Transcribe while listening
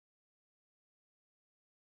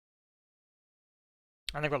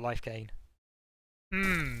And they've got life gain.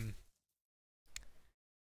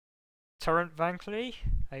 Torrent Valkyrie.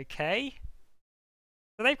 Okay.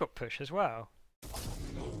 So they've got push as well.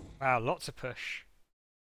 Wow, lots of push.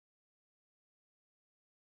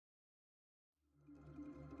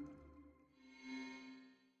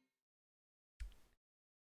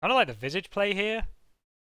 I don't like the Visage play here.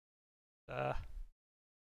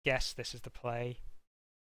 Guess this is the play.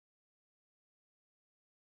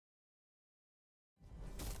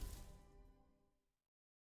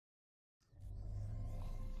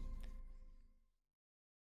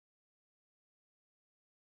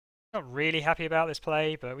 Not really happy about this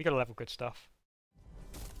play, but we got to level good stuff.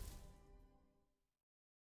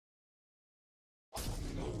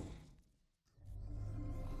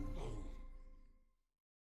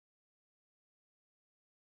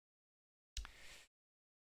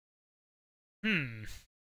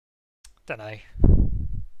 Don't know.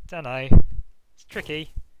 Don't know. It's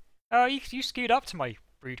tricky. Oh, you skewed up to my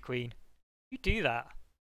Brood Queen. You do that.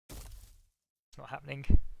 It's not happening.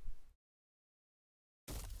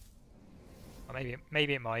 Or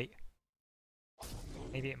maybe it might.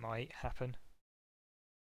 Maybe it might happen.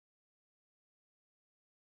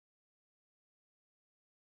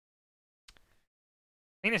 I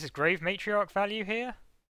think this is Grave Matriarch value here.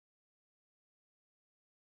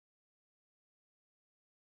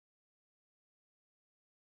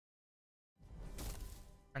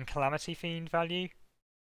 And Calamity Fiend value.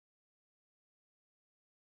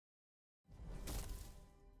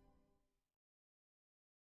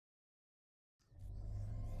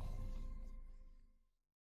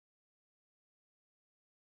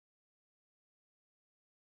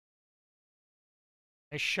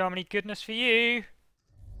 No shamany goodness for you!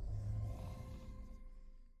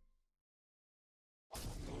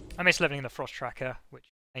 I miss leveling the Frost Tracker, which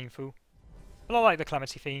is painful. But I like the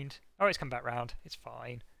Calamity Fiend. Oh, it's come back round. It's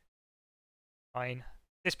fine. Fine.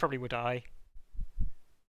 This probably will die.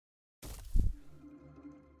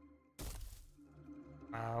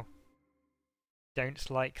 Wow. Don't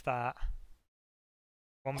like that.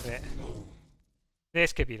 One bit.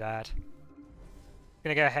 This could be bad. I'm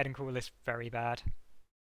gonna go ahead and call this very bad.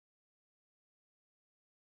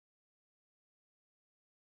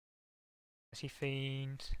 Calamity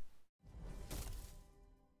Fiend.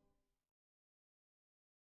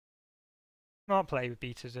 Smart play would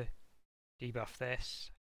be to debuff this,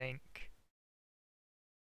 I think.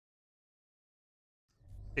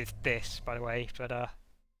 It's this, by the way, but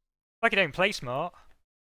like I don't play smart.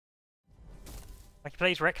 Like he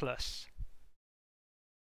plays reckless.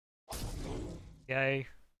 Go.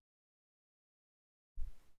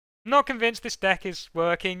 Not convinced this deck is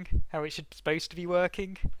working how it should supposed to be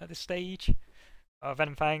working at this stage. Oh,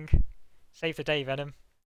 Venom Fang. Save the day, Venom.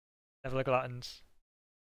 Level of Gluttons.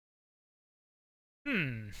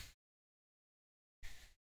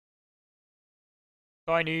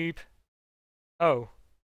 Bye, noob. Oh.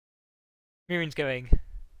 Mirian's going.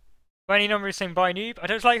 By any number is saying bye, noob. I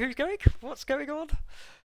don't like who's going. What's going on?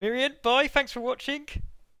 Mirian, bye. Thanks for watching.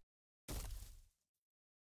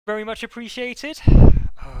 Very much appreciated.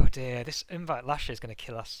 Oh dear, this Invite Lasher is going to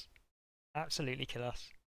kill us. Absolutely kill us.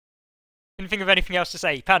 Couldn't think of anything else to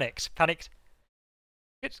say. Panicked. Panicked.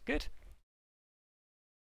 Good, good.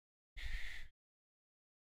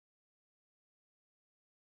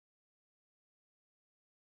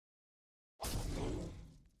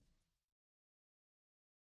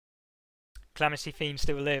 Calamity Fiend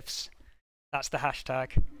still lives. That's the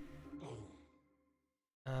hashtag.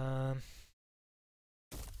 I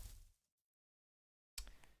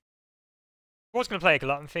was going to play a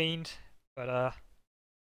Glutton Fiend, but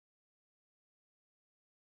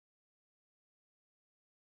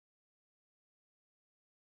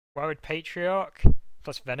Worried Patriarch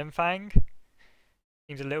plus Venom Fang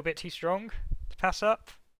seems a little bit too strong to pass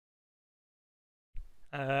up.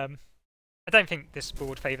 I don't think this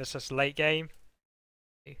board favours us late game.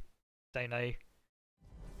 Don't know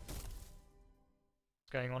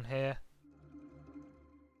what's going on here.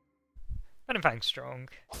 Venom Fang's strong.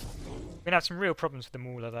 We're gonna have some real problems with the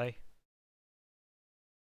Mauler though.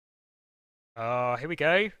 Oh, here we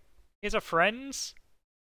go. Here's our friends.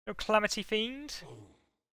 Little Calamity Fiend.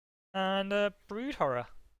 And Brood Horror.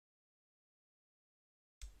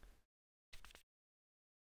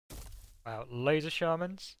 Wow, loads of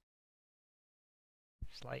shamans.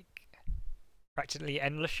 It's like practically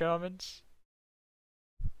endless shamans.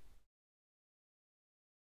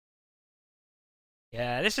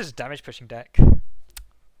 Yeah, this is a damage pushing deck.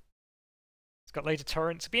 It's got loads of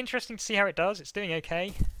torrents. It'll be interesting to see how it does. It's doing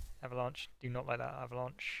okay. Avalanche. Do not like that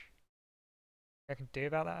avalanche. What I can do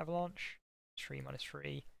about that avalanche? 3 minus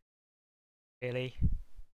 3. Really?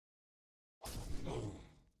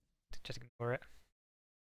 Just ignore it.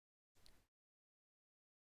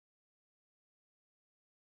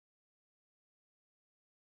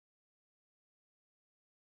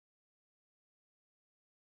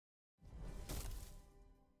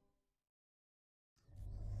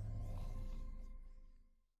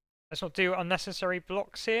 Let's not do unnecessary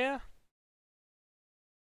blocks here.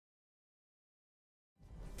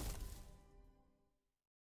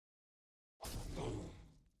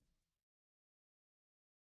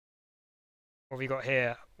 What have we got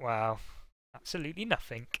here? Wow. Absolutely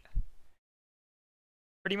nothing.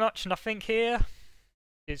 Pretty much nothing here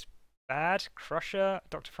is bad. Crusher,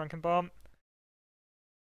 Dr. Frankenbomb.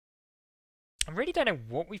 I really don't know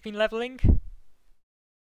what we've been leveling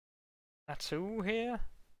at all here.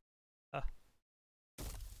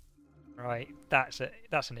 Right, that's it.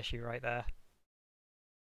 That's an issue right there.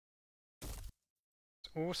 It's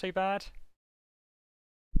also bad.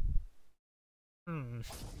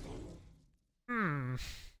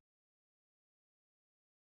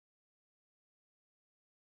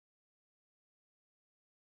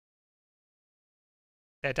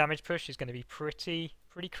 Their damage push is going to be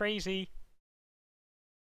pretty crazy.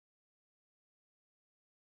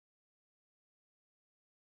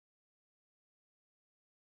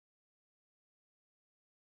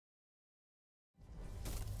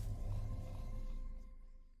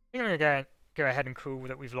 I think I'm going to go ahead and call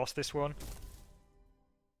that we've lost this one.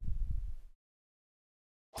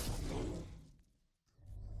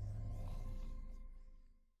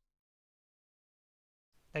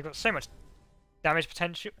 They've got so much damage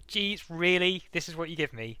potential. Jeez, really? This is what you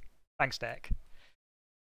give me? Thanks, deck.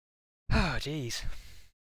 Oh, jeez.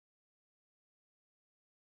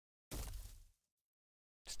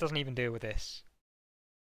 This doesn't even deal with this.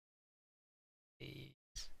 Jeez.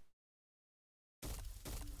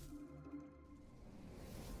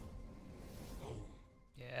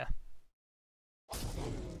 Yeah.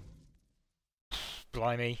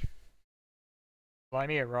 Blimey.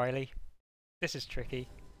 Blimey O'Reilly. This is tricky.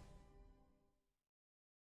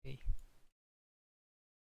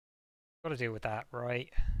 Got to deal with that,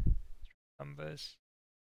 right? Numbers.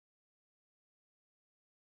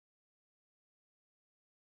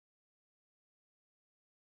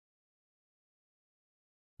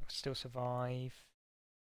 Still survive.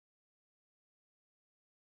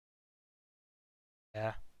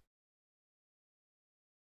 Yeah.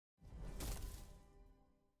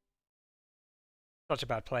 Such a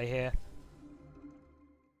bad play here.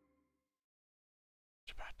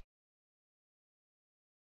 Such a bad play.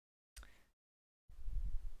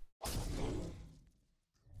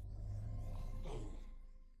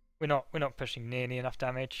 We're not pushing nearly enough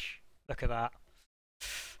damage. Look at that.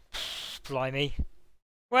 Blimey.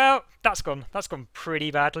 Well, that's gone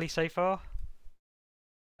pretty badly so far.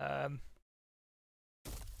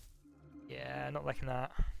 Yeah, not liking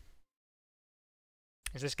that.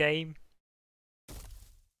 Is this game?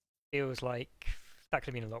 Feels like that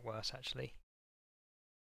could have been a lot worse, actually.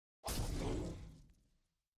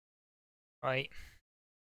 Right.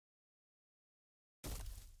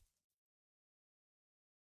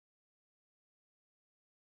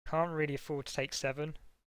 Can't really afford to take 7.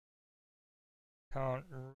 Can't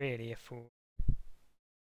really afford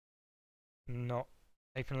not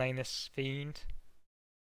open lane this fiend.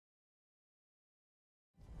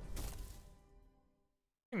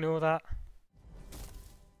 Ignore that.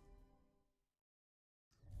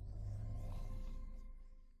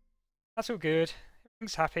 That's all good.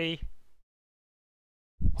 Everything's happy.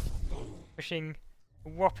 Pushing a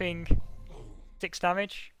whopping 6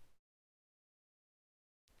 damage.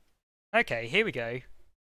 Okay, here we go.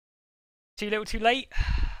 Too little, too late?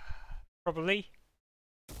 Probably.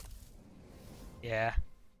 Yeah,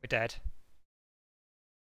 we're dead.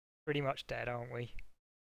 Pretty much dead, aren't we?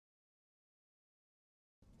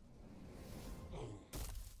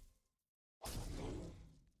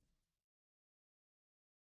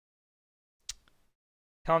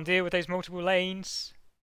 Can't deal with those multiple lanes.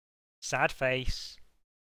 Sad face.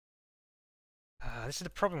 This is the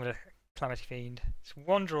problem with a Calamity Fiend. It's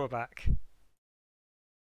one drawback.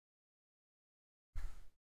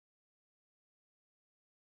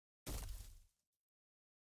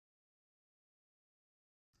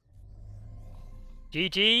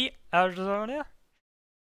 GG, Arizona.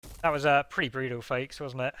 That was pretty brutal, folks,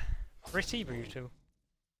 wasn't it? Pretty brutal.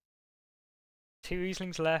 2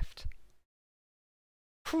 Easlings left.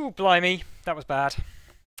 Whew, blimey, that was bad.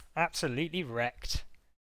 Absolutely wrecked.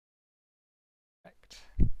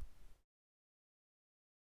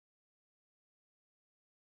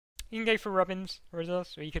 You can go for Robins or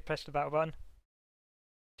us, or you could press the battle button.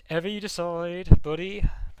 Whatever you decide, buddy,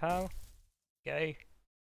 pal. Go.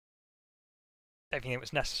 don't think it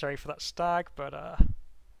was necessary for that stag, but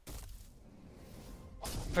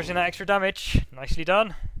pushing that extra damage, nicely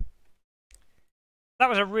done. That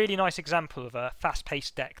was a really nice example of a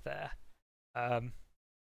fast-paced deck there. Don't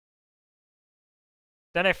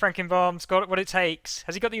know if Frankenbaum's got what it takes.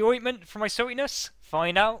 Has he got the ointment for my saltiness?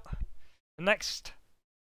 Find out. The next.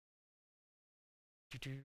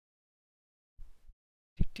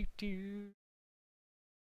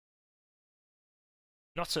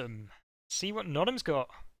 Nottingham. See what Nottingham's got.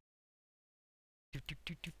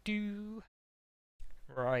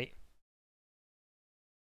 Right.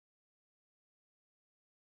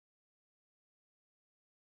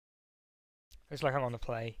 Looks like I'm on the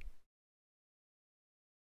play.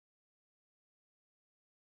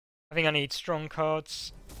 I think I need strong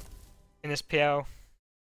cards in this PL.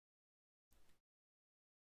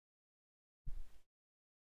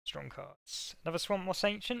 Strong cards. Another Swamp Moss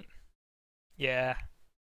Ancient? Yeah. I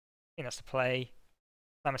think that's the play.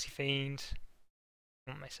 Calamity Fiend.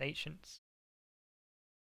 Swamp Moss Ancients.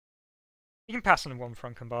 You can pass on one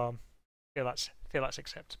Frankenbaum. Feel that's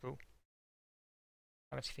acceptable.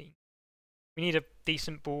 Calamity Fiend. We need a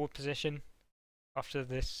decent board position after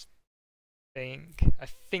this thing. I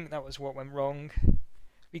think that was what went wrong.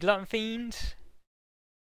 We Glutton Fiend,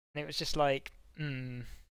 and it was just like,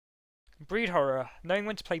 Brood Horror. Knowing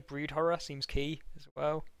when to play Brood Horror seems key as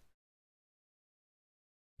well.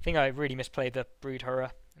 I think I really misplayed the Brood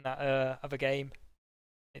Horror in that other game.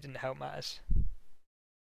 It didn't help matters.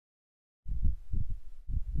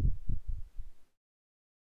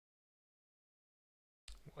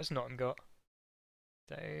 What has Nottingham got?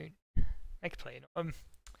 Don't make a play, Nottingham.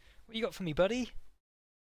 What you got for me, buddy?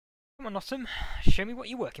 Come on, Nottingham. Show me what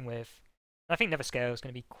you're working with. I think Never Scale is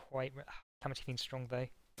going to be quite... Calamity Fiend's strong, though.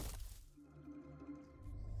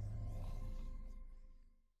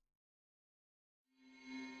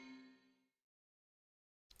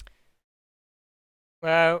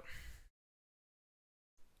 Well...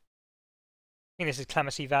 I think this is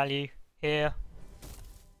Clemency value here.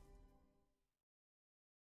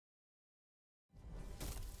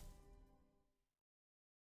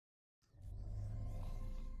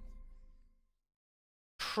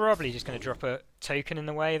 Probably just going to drop a token in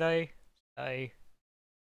the way, though. So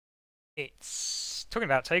it's talking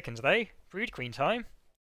about tokens, though. Brood Queen time.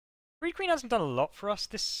 Brood Queen hasn't done a lot for us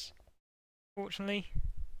this, fortunately.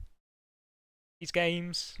 These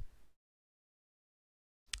games.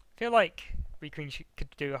 I feel like Brood Queen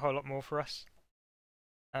could do a whole lot more for us,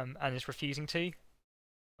 and is refusing to.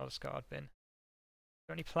 Not a Scarred Bin.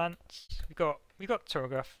 Got any plants? We've got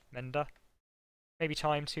Torograph Mender. Maybe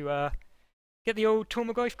time to get the old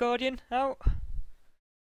Tormaglyph Guardian out.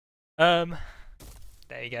 There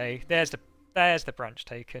you go. There's the branch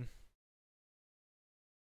token.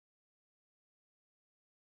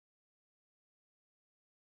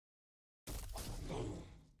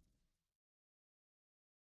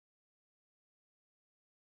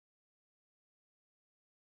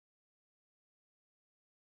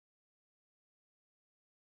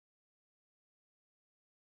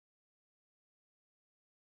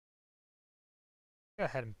 Go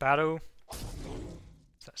ahead and battle.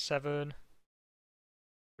 Is that 7?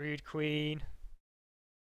 Brood Queen.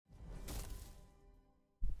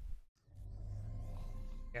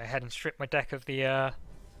 Go ahead and strip my deck of the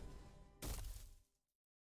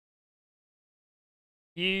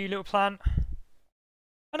you little plant.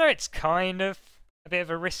 I know it's kind of a bit of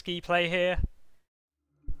a risky play here,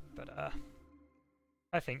 but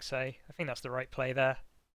I think so. I think that's the right play there.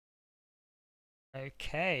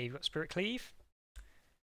 Okay, we've got Spirit Cleave.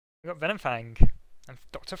 We've got Venomfang and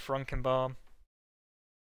Dr. Frankenbaum.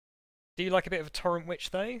 Do you like a bit of a Torrent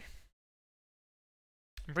Witch, though?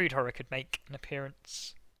 Brood Horror could make an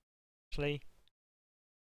appearance, actually.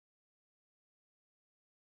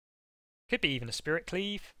 Could be even a Spirit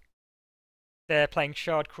Cleave. They're playing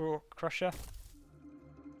Shard Crusher.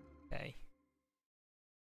 Okay.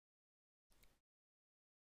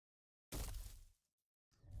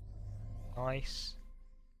 Nice.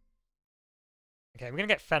 Okay, we're going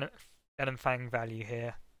to get Venomfang value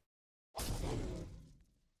here.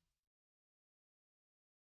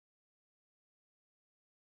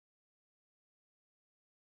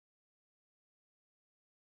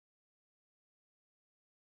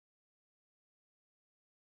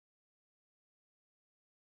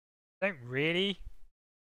 Don't really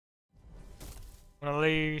want to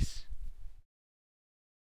lose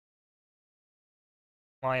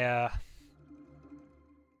my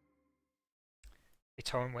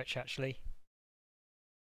Torrent Witch, actually.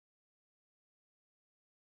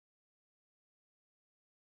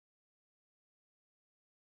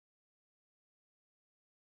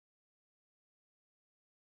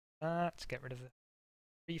 that. Get rid of the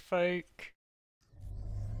free folk.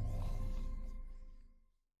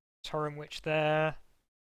 Torrent Witch there.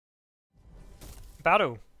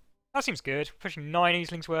 Battle. That seems good. Pushing 9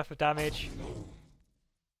 Easlings worth of damage.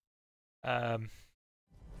 Yeah.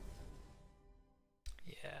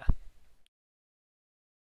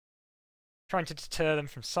 Trying to deter them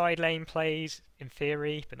from side lane plays, in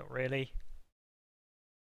theory, but not really.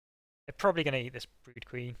 They're probably going to eat this Brood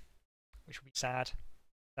Queen, which will be sad.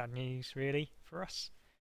 Sad news, really, for us.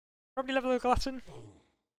 Probably level a Glutton.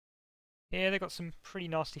 Here, they've got some pretty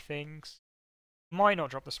nasty things. Might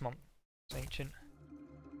not drop the Swamp Ancient.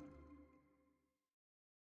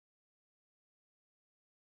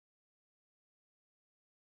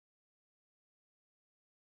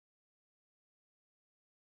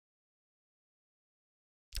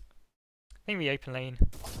 I think we open lane.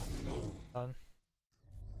 Done.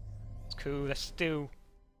 It's cool, they're still...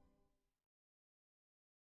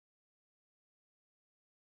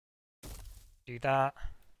 Do that.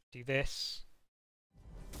 Do this.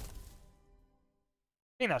 I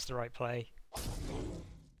think that's the right play.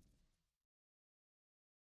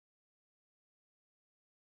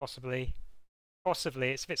 Possibly.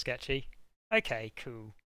 Possibly, it's a bit sketchy. Okay,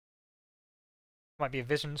 cool. Might be a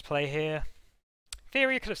Visions play here. In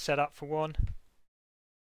theory, I could have set up for one.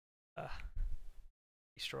 Be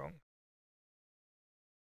strong.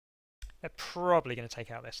 They're probably going to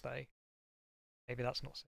take out this though. Maybe that's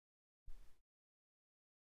not so.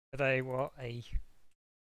 Are they what? A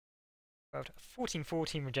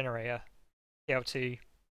 14-14 regenerator. PL2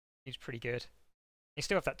 is pretty good. You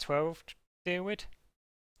still have that 12 to deal with.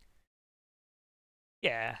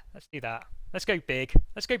 Yeah, let's do that. Let's go big.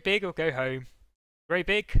 Let's go big or go home. Grow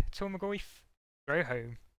big, Tormagoyf. Grow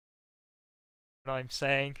home. What I'm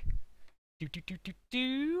saying. Looking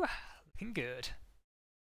good.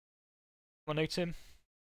 Come on, Otum.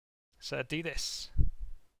 So do this.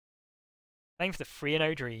 Playing for the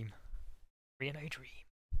 3-0 dream. 3-0 dream.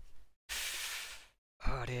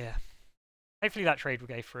 Oh dear. Hopefully that trade will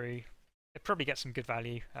go through. They'll probably get some good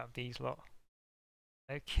value out of these lot.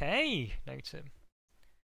 Okay, Notum.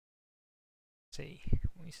 Let's see,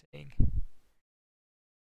 what are we seeing?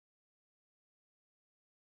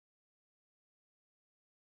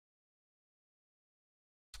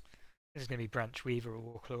 This is going to be Branch Weaver or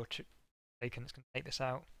Warclaw token that's going to take this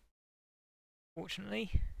out.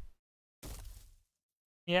 Fortunately.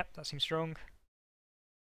 Yep, that seems strong.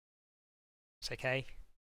 It's okay.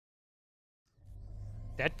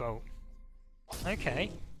 Deadbolt.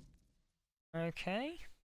 Okay. Okay.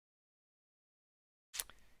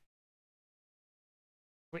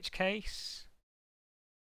 Which case?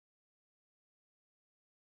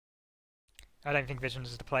 I don't think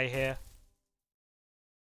Visions is the play here.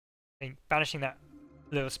 I think banishing that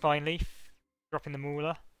little Spine Leaf, dropping the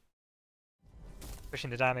Mauler,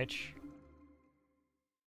 pushing the damage.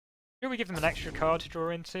 Here we give them an extra card to draw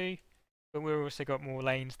into, but we've also got more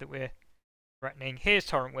lanes that we're threatening. Here's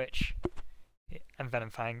Torrent Witch and Venom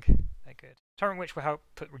Fang. They're good. Torrent Witch will help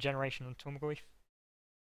put regeneration on Tormagoyf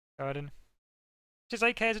Garden. Which is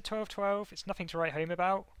okay as a 12-12. It's nothing to write home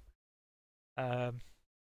about. Really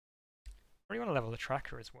want to level the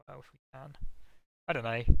tracker as well if we can. I don't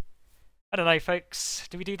know. I don't know, folks.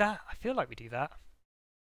 Do we do that? I feel like we do that.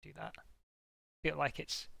 Do that. Feel like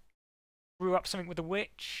it's brew up something with the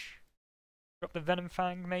Witch. Drop the Venom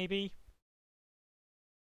Fang, maybe.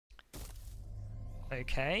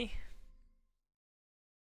 Okay.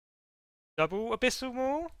 Double Abyssal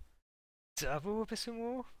Maw? Double Abyssal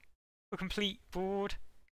Maw? For complete board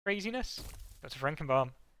craziness? That's a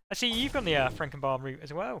Frankenbaum. I see you've gone the Frankenbaum route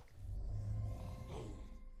as well.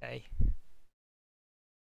 Okay.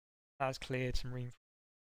 Has cleared some reinforcements.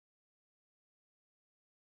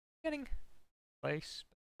 Getting close.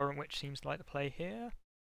 Torrent Witch seems like the play here.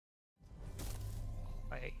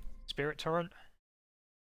 Okay. Spirit Torrent.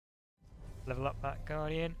 Level up that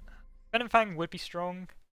Guardian. Venom Fang would be strong.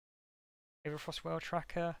 Over Frostwell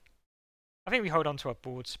Tracker. I think we hold on to our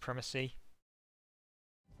board supremacy.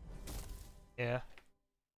 Yeah.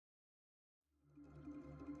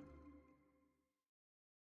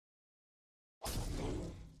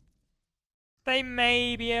 They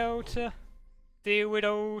may be able to deal with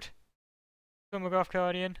old Thormogorth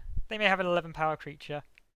Guardian. They may have an 11 power creature.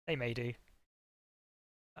 They may do.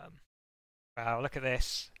 Wow, look at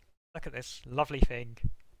this. Look at this lovely thing.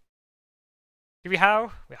 Do we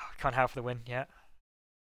howl? We can't howl for the win yet.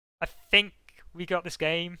 I think we got this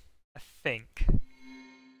game. I think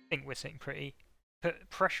we're sitting pretty. Put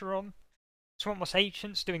pressure on. Swamp Moss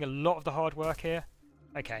Ancients doing a lot of the hard work here.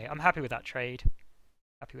 Okay, I'm happy with that trade.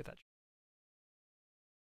 Happy with that.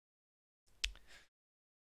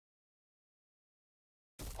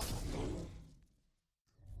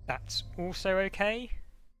 That's also okay.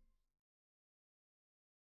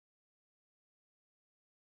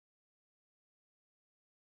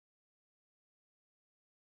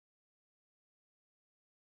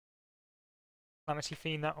 Calamity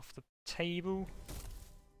Fiend that off the table.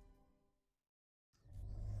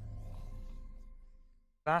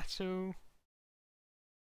 Battle.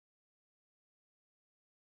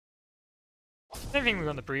 I don't think we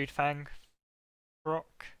want the Brood Fang.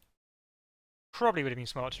 Rock. Probably would have been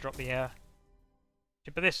smart to drop the air.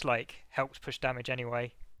 But this, like, helps push damage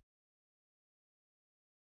anyway.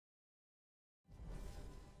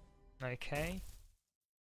 Okay.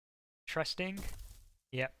 Interesting.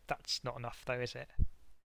 Yep, that's not enough though, is it?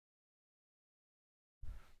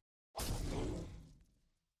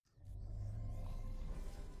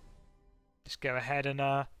 Just go ahead and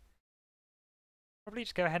probably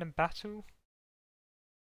just go ahead and battle.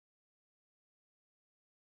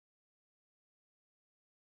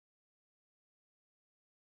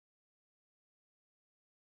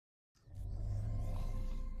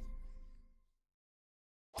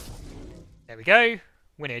 There we go.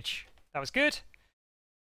 Winnage. That was good.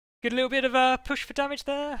 Good little bit of push for damage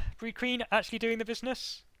there. Brood Queen actually doing the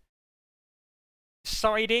business.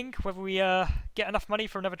 Deciding whether we get enough money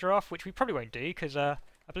for another draft, which we probably won't do, because I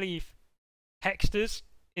believe Hector's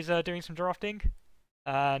is doing some drafting.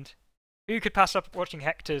 And who could pass up watching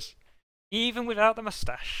Hector's, even without the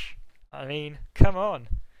moustache? I mean, come on.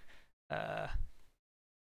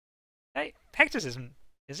 Hey, Hector's isn't,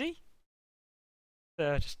 is he?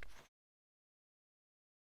 Just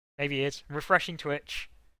maybe he is. Refreshing Twitch.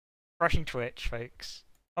 Refreshing Twitch, folks.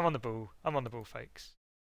 I'm on the ball. I'm on the ball, folks.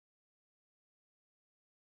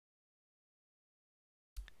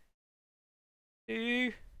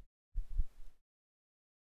 Ooh.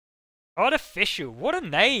 Artificial. What a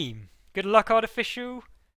name. Good luck, Artificial.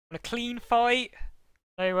 On a clean fight.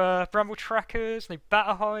 No bramble trackers. No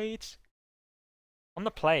batter hides. On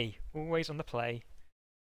the play. Always on the play.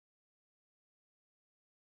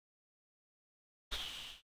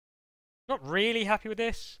 Not really happy with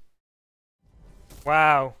this.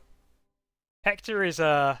 Wow. Hector is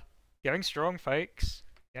going strong, folks.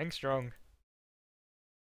 Going strong.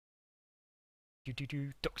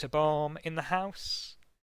 Dr. Balm in the house.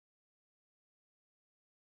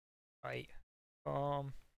 Right.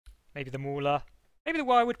 Maybe the Mauler. Maybe the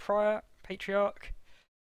Wirewood Patriarch.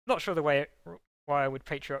 Not sure the way Wirewood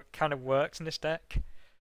Patriarch kind of works in this deck.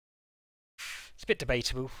 It's a bit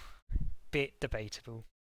debatable. Bit debatable.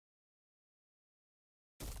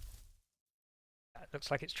 That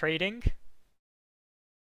looks like it's trading.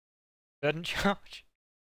 Verdant Charge.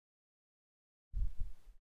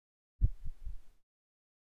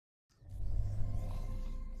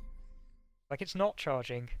 Like it's not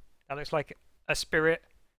charging. That looks like a Spirit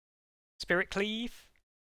Cleave.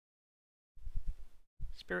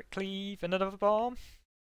 Spirit Cleave, another bomb.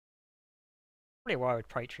 Probably a Wild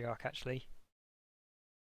Patriarch actually.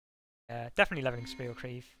 Yeah, definitely leveling Spirit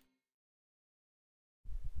Cleave.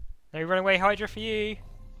 No runaway Hydra for you.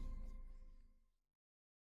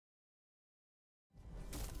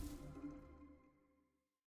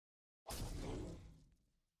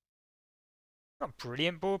 Not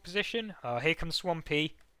brilliant board position. Oh, here comes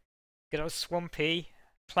Swampy. Good old Swampy.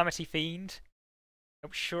 Calamity Fiend.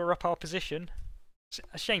 Help shore up our position. It's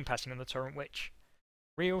a shame passing on the Torrent Witch.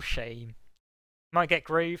 Real shame. Might get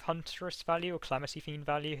Grove Huntress value or Calamity Fiend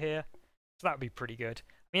value here. So that would be pretty good.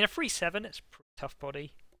 I mean, a 3/7, it's a pretty tough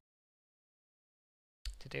body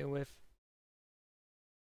to deal with.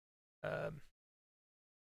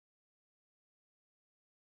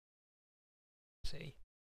 See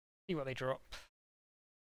what they drop.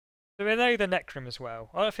 So we know the Necrom as well.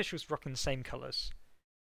 Artificial's rocking the same colours.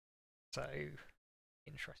 So,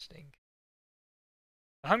 interesting.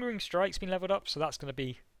 The Hungering Strike's been leveled up, so that's going to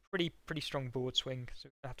be pretty strong board swing, so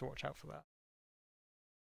we have to watch out for that.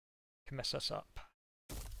 Can mess us up.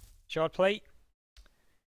 Shard Plate.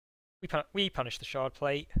 We punish the Shard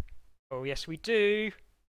Plate. Oh yes we do.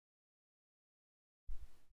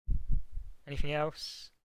 Anything else?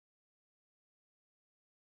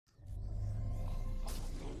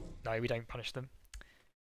 No, we don't punish them.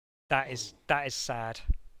 That is sad.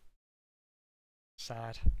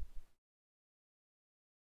 Sad.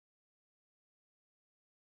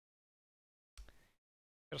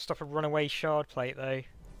 Gotta stop a runaway Shard Plate though.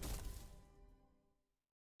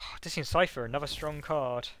 Oh, Dissing Cypher, another strong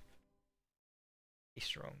card. Be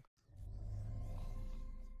strong.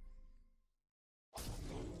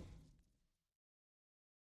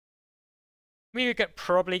 We're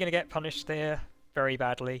probably going to get punished there very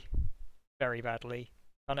badly. Very badly.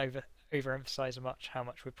 Can't overemphasize much how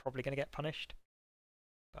much we're probably going to get punished.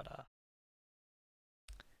 but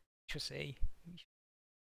we'll see.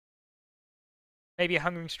 Maybe a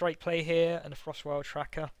Hungering Strike play here and a Frostwild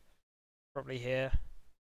Tracker. Probably here.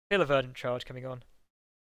 Feel a Verdant Charge coming on.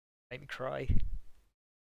 Make me cry.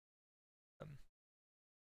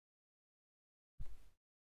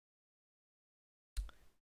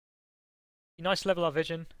 Nice level our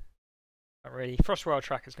vision. Not really. Frostwild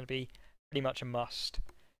Tracker is going to be pretty much a must.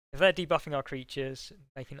 If they're debuffing our creatures,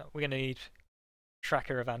 we're going to need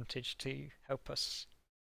Tracker advantage to help us.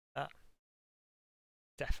 That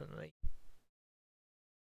definitely.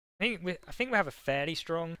 I think we have a fairly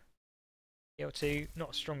strong EL2. Not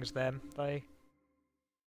as strong as them though.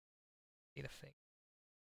 Either thing.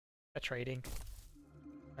 They're trading.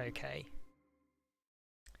 Okay.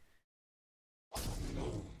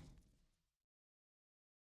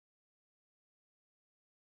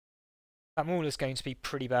 That Maul is going to be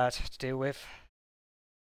pretty bad to deal with.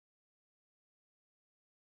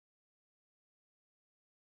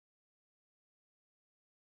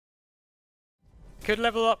 Could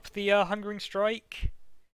level up the Hungering Strike.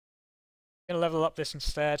 I'm gonna level up this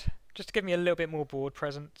instead, just to give me a little bit more board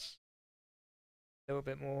presence. A little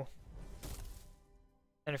bit more.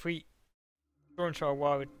 And if we draw into our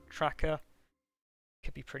Wayward Tracker, it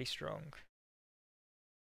could be pretty strong.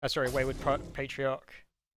 Sorry, Wayward Patriarch.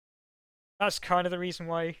 That's kind of the reason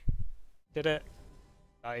why I did it.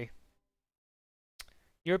 No.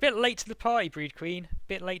 You're a bit late to the party, Brood Queen.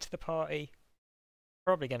 Bit late to the party.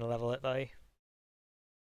 Probably gonna level it though.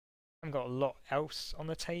 Haven't got a lot else on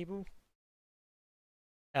the table.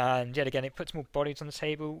 And yet again, it puts more bodies on the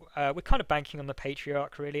table. We're kind of banking on the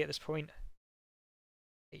Patriarch really at this point.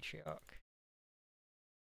 Patriarch.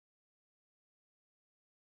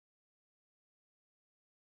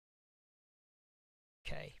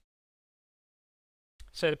 Okay.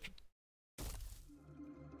 So,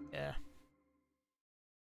 yeah.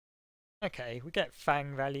 Okay, we get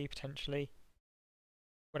Fang value potentially.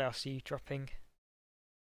 What else are you dropping?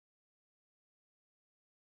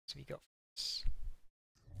 So we got this.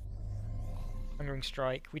 Hungering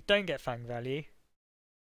Strike. We don't get Fang value.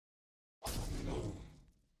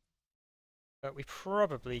 But we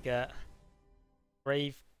probably get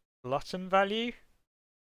Brave Glutton value.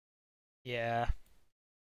 Yeah.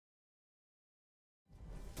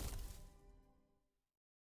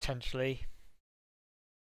 Potentially.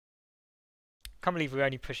 Can't believe we're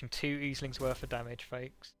only pushing 2 Oozelings worth of damage,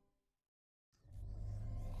 folks.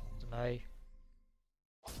 Don't know.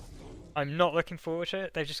 I'm not looking forward to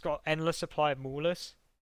it. They've just got endless supply of Maulers.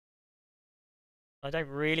 I don't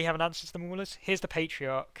really have an answer to the Maulers. Here's the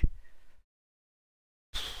Patriarch.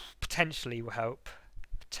 Potentially will help.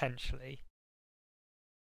 Potentially.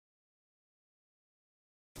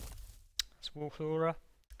 That's Warclawra.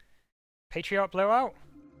 Patriarch blowout?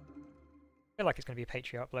 I feel like it's going to be a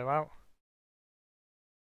Patriarch blowout.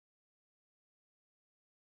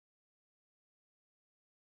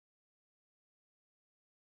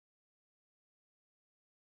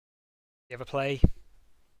 You ever play?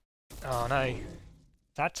 Oh no.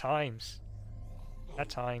 Sad times. Sad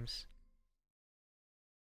times.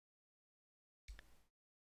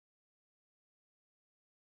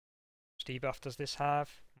 Which debuff does this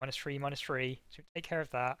have? -3, -3. So take care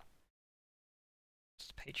of that.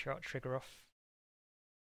 Just Patriarch trigger off.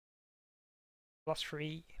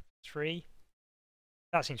 +3, 3.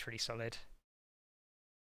 That seems pretty solid.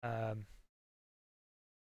 Put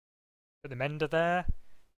the Mender there.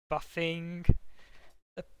 Buffing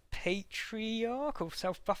the Patriarch, or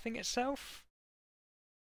self-buffing itself.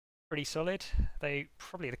 Pretty solid. They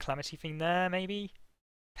probably the Calamity thing there, maybe.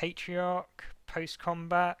 Patriarch,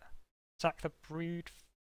 post-combat, sack the Brood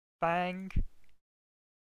Fang.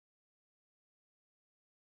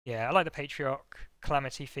 Yeah, I like the Patriarch,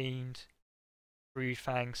 Calamity Fiend, Brood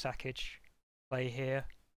Fang sackage play here.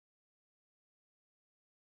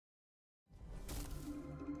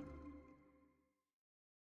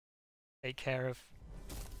 Take care of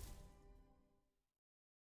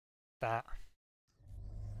that.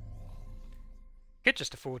 Could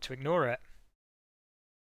just afford to ignore it.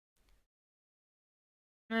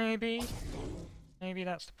 Maybe. Maybe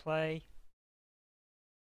that's the play.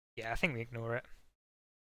 Yeah, I think we ignore it.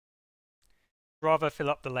 Rather fill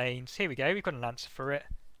up the lanes. Here we go, we've got an answer for it.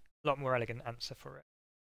 A lot more elegant answer for it.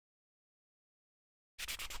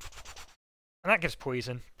 And that gives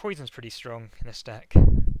poison. Poison's pretty strong in this deck.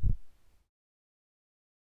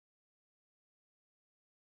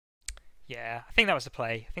 Yeah, I think that was the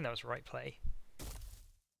play. I think that was the right play.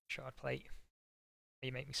 Shard plate.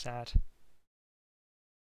 You make me sad.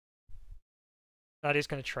 That is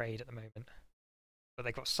going to trade at the moment. But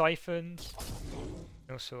they've got siphons,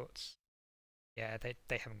 all sorts. Yeah,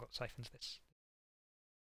 they haven't got siphons this.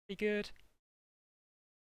 Pretty good.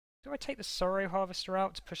 Do I take the Sorrow Harvester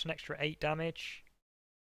out to push an extra 8 damage?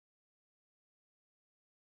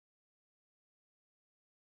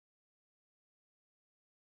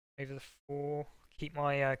 Over the 4. Keep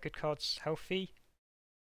my good cards healthy.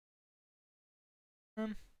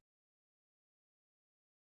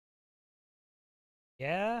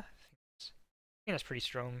 Yeah, I think that's pretty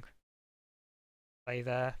strong. Play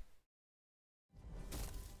there.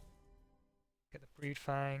 Get the Brood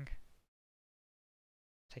Fang.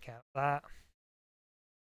 Take out that.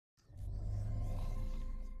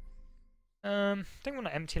 Don't want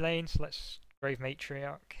an empty lane, so let's Grave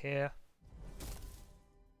Matriarch here.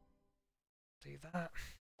 Do that.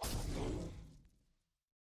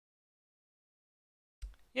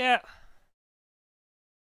 Yeah.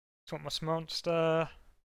 Swamp Monster.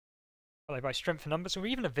 Followed by Strength in Numbers, or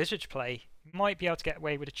even a Visage play. Might be able to get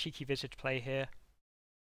away with a cheeky Visage play here.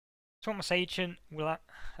 Swamp Agent will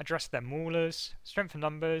address their Maulers. Strength in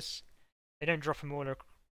Numbers. They don't drop a Mauler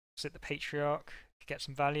opposite the Patriarch. Could get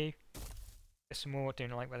some value. Get some more,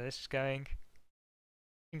 don't like where this is going.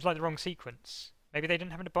 Seems like the wrong sequence. Maybe they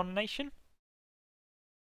didn't have an Abomination?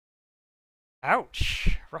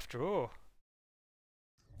 Ouch! Rough draw.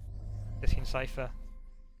 Diskin Cypher.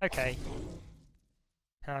 Okay.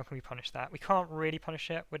 How can we punish that? We can't really punish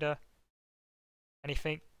it with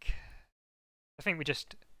anything. I think we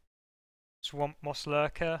just Swamp Moss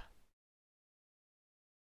Lurker.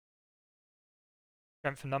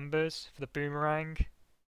 Strength in Numbers for the Boomerang.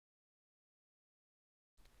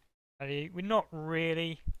 We're not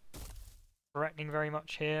really threatening very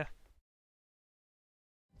much here.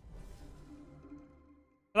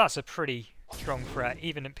 But that's a pretty strong threat,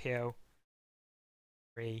 even at PL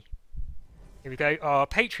 3. Here we go. Oh,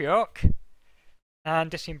 Patriarch and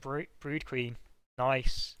Distant Brood Queen.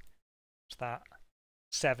 Nice. What's that?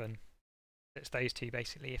 7. It's those two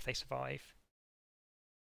basically if they survive.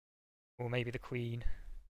 Or maybe the Queen.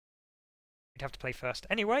 We'd have to play first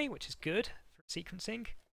anyway, which is good for sequencing.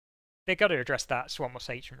 They've got to address that Swamp Moss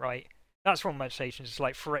Agent, right? That Swamp Moss Agent is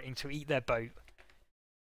like threatening to eat their boat.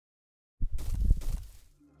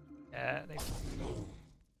 Yeah, they've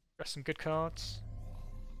addressed some good cards.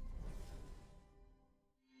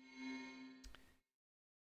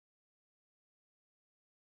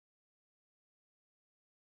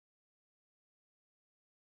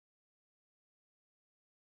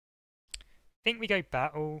 I think we go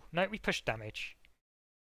battle. No, we push damage.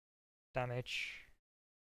 Damage.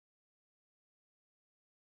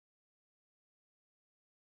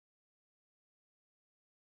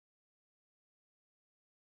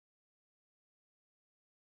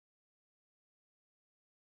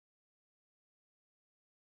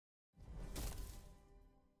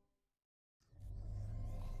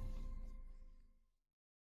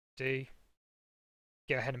 Do.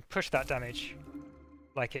 Go ahead and push that damage.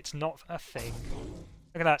 Like it's not a thing.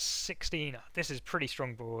 Look at that, 16. This is a pretty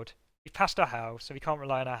strong board. We've passed our Howl, so we can't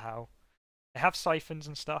rely on our Howl. They have siphons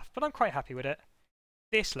and stuff, but I'm quite happy with it.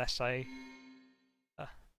 This less so. I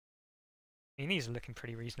mean, these are looking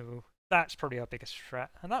pretty reasonable. That's probably our biggest threat,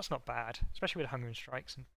 and that's not bad, especially with Hunger and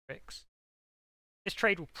Strikes and tricks. This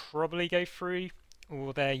trade will probably go through,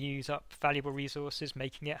 or they use up valuable resources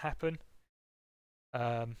making it happen.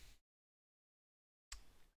 Not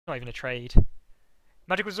even a trade.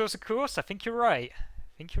 Magic Resource, of course. I think you're right.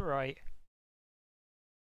 I think you're right.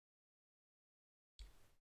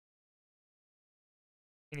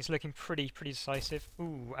 I think it's looking pretty decisive.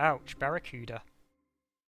 Ooh, ouch, Barracuda.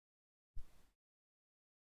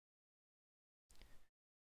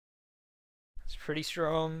 It's pretty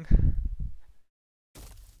strong.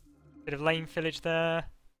 Bit of lane pillage there.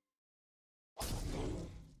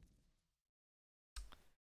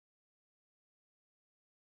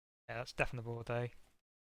 Yeah, that's definitely the board though.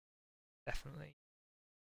 Definitely.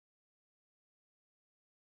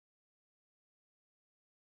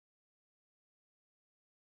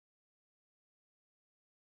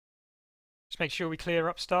 Just make sure we clear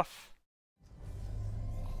up stuff.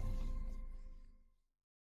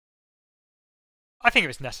 I think it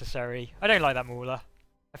was necessary. I don't like that Mauler.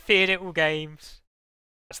 I feared it all games.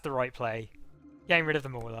 That's the right play. Getting rid of the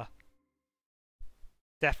Mauler.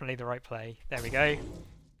 Definitely the right play. There we go.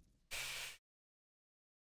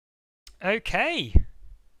 Okay.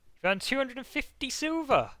 We've earned 250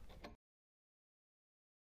 silver.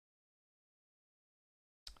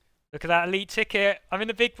 Look at that elite ticket. I'm in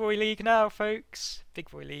the big boy league now, folks. Big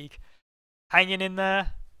boy league. Hanging in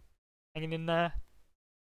there. Hanging in there.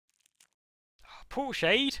 Oh, Portal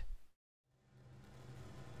Shade.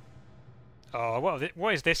 Oh,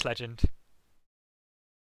 what is this legend?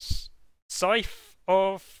 Scythe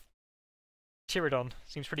of Tyradon.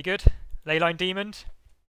 Seems pretty good. Leyline Demon.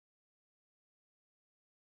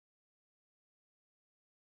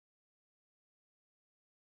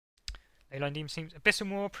 Leyline Demon seems... Abyssal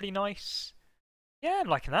Maw, pretty nice. Yeah, I'm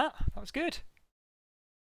liking that. That was good.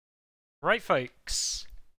 Right, folks.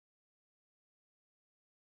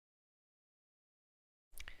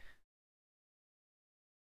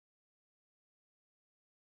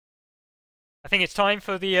 I think it's time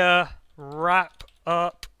for the wrap.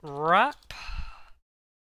 Can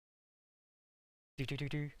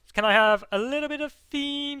I have a little bit of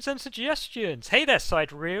themes and suggestions? Hey there,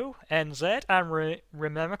 Sidereal, NZ, and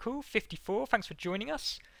Remembercool54. Thanks for joining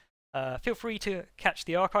us. Feel free to catch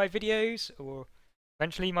the archive videos, or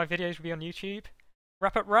eventually my videos will be on YouTube.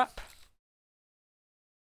 Wrap.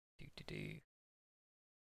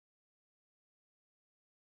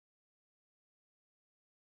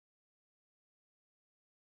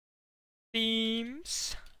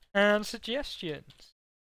 Themes and suggestions.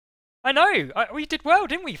 I know! We did well,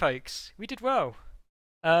 didn't we, folks? We did well.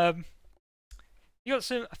 You got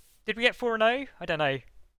some... Did we get 4-0? I don't know.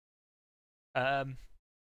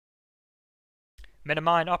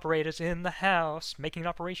 Metamind operators in the house, making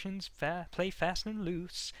operations play fast and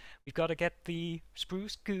loose. We've got to get the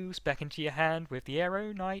Spruce Goose back into your hand with the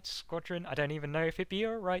Aero Knight Squadron. I don't even know if it'd be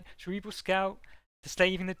alright. Cerebral Scout, to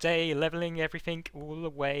saving the day, leveling everything all the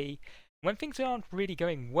way. When things aren't really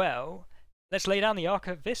going well, let's lay down the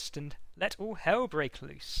Archivist and let all hell break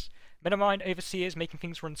loose. Metamind Overseers making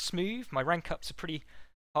things run smooth. My rank ups are pretty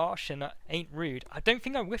harsh and ain't rude. I don't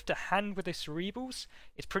think I whiffed a hand with the Cerebrals.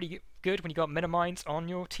 It's pretty good when you got Metaminds on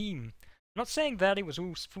your team. I'm not saying that it was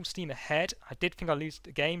all full steam ahead. I did think I lost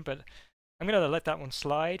the game, but I'm going to let that one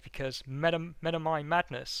slide because Metamind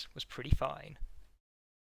Madness was pretty fine.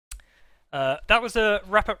 That was a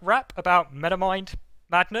wrap about Metamind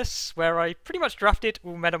Madness, where I pretty much drafted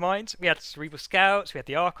all Metaminds. We had Cerebral Scouts, we had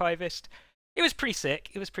the Archivist. It was pretty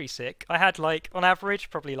sick. I had, like, on average,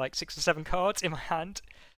 probably like 6 or 7 cards in my hand.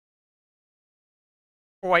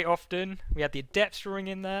 Quite often. We had the Adepts drawing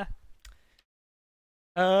in there.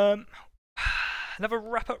 Another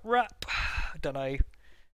wrap. I don't know. I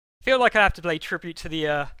feel like I have to play tribute to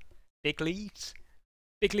the big leagues.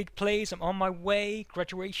 Big league plays, I'm on my way.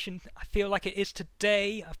 Graduation, I feel like it is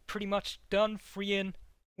today. I've pretty much done 3-1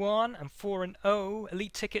 and 4-0.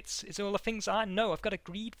 Elite tickets is all the things I know. I've got a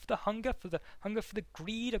greed for the hunger, for the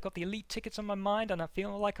greed. I've got the elite tickets on my mind, and I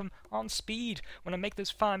feel like I'm on speed when I make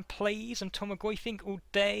those fine plays and Tomagoyfing all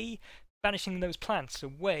day, banishing those plants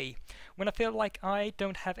away. When I feel like I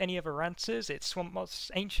don't have any other answers, it's Swamp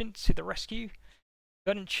Moss Ancient to the rescue.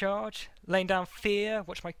 Gun in charge, laying down fear,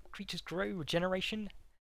 watch my creatures grow, regeneration.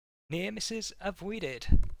 Near misses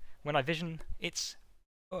avoided. When I vision, it's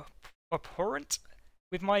abhorrent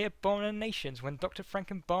with my abominations. When Dr.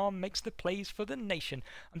 Frankenbaum makes the plays for the nation,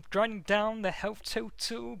 I'm grinding down the health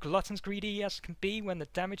total. Gluttons greedy as can be when the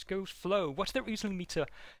damage goes flow. What's their oozing me to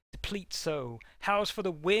deplete so? How's for the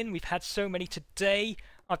win? We've had so many today.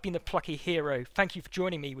 I've been the plucky hero. Thank you for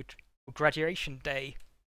joining me with graduation day.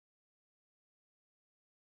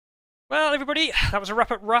 Well, everybody, that was a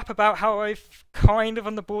wrap about how I've kind of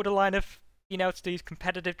on the borderline of being able to do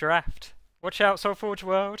competitive draft. Watch out, SolForge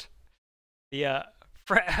World. The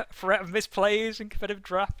threat of misplays in competitive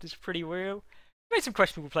draft is pretty real. We made some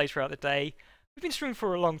questionable plays throughout the day. We've been streaming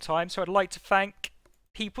for a long time, so I'd like to thank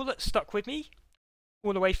people that stuck with me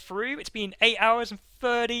all the way through. It's been 8 hours and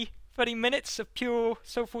 30 minutes of pure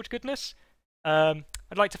SolForge goodness. I'd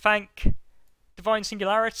like to thank Divine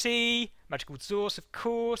Singularity, Magical Exhaust, of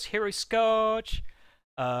course, Hero Scourge,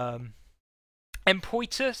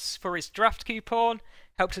 Empoitus for his draft coupon,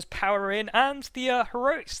 helped us power in, and the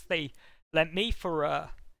Heroics they lent me for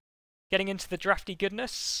getting into the drafty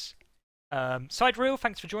goodness. Sidereal,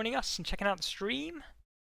 thanks for joining us and checking out the stream.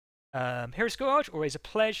 Hero Scourge, always a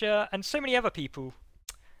pleasure, and so many other people.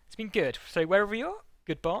 It's been good. So wherever you are,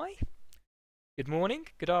 goodbye, good morning,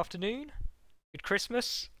 good afternoon, good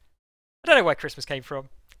Christmas. I don't know where Christmas came from,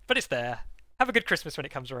 but it's there. Have a good Christmas when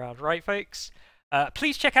it comes around, right, folks?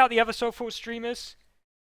 Please check out the other SolForge streamers.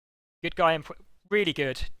 Good guy, really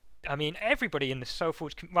good. I mean, everybody in the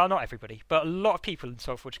SolForge, well, not everybody, but a lot of people in the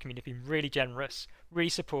SolForge community have been really generous, really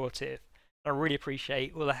supportive. I really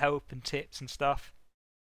appreciate all the help and tips and stuff.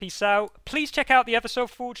 Peace out. Please check out the other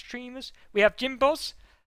SolForge streamers. We have Jimboz,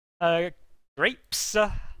 Grapes,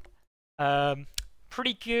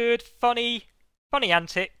 pretty good, funny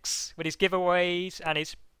antics with his giveaways and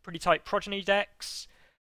his pretty tight progeny decks.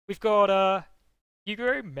 We've got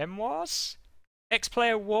Yu-Gi-Oh! Memoirs,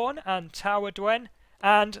 X-Player 1 and Tower Dwen,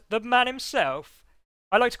 and the man himself.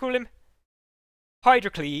 I like to call him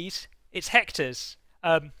Hydrocles, it's Hector's.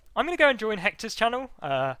 I'm going to go and join Hector's channel,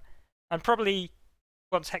 and probably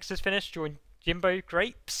once Hector's finished, join Jimbo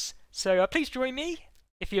Grapes. So please join me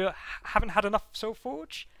if you haven't had enough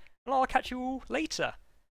SolForge, and I'll catch you all later.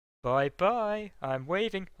 Bye bye. I'm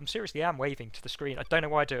waving. I'm seriously waving to the screen. I don't know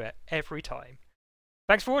why I do it every time.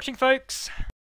 Thanks for watching, folks.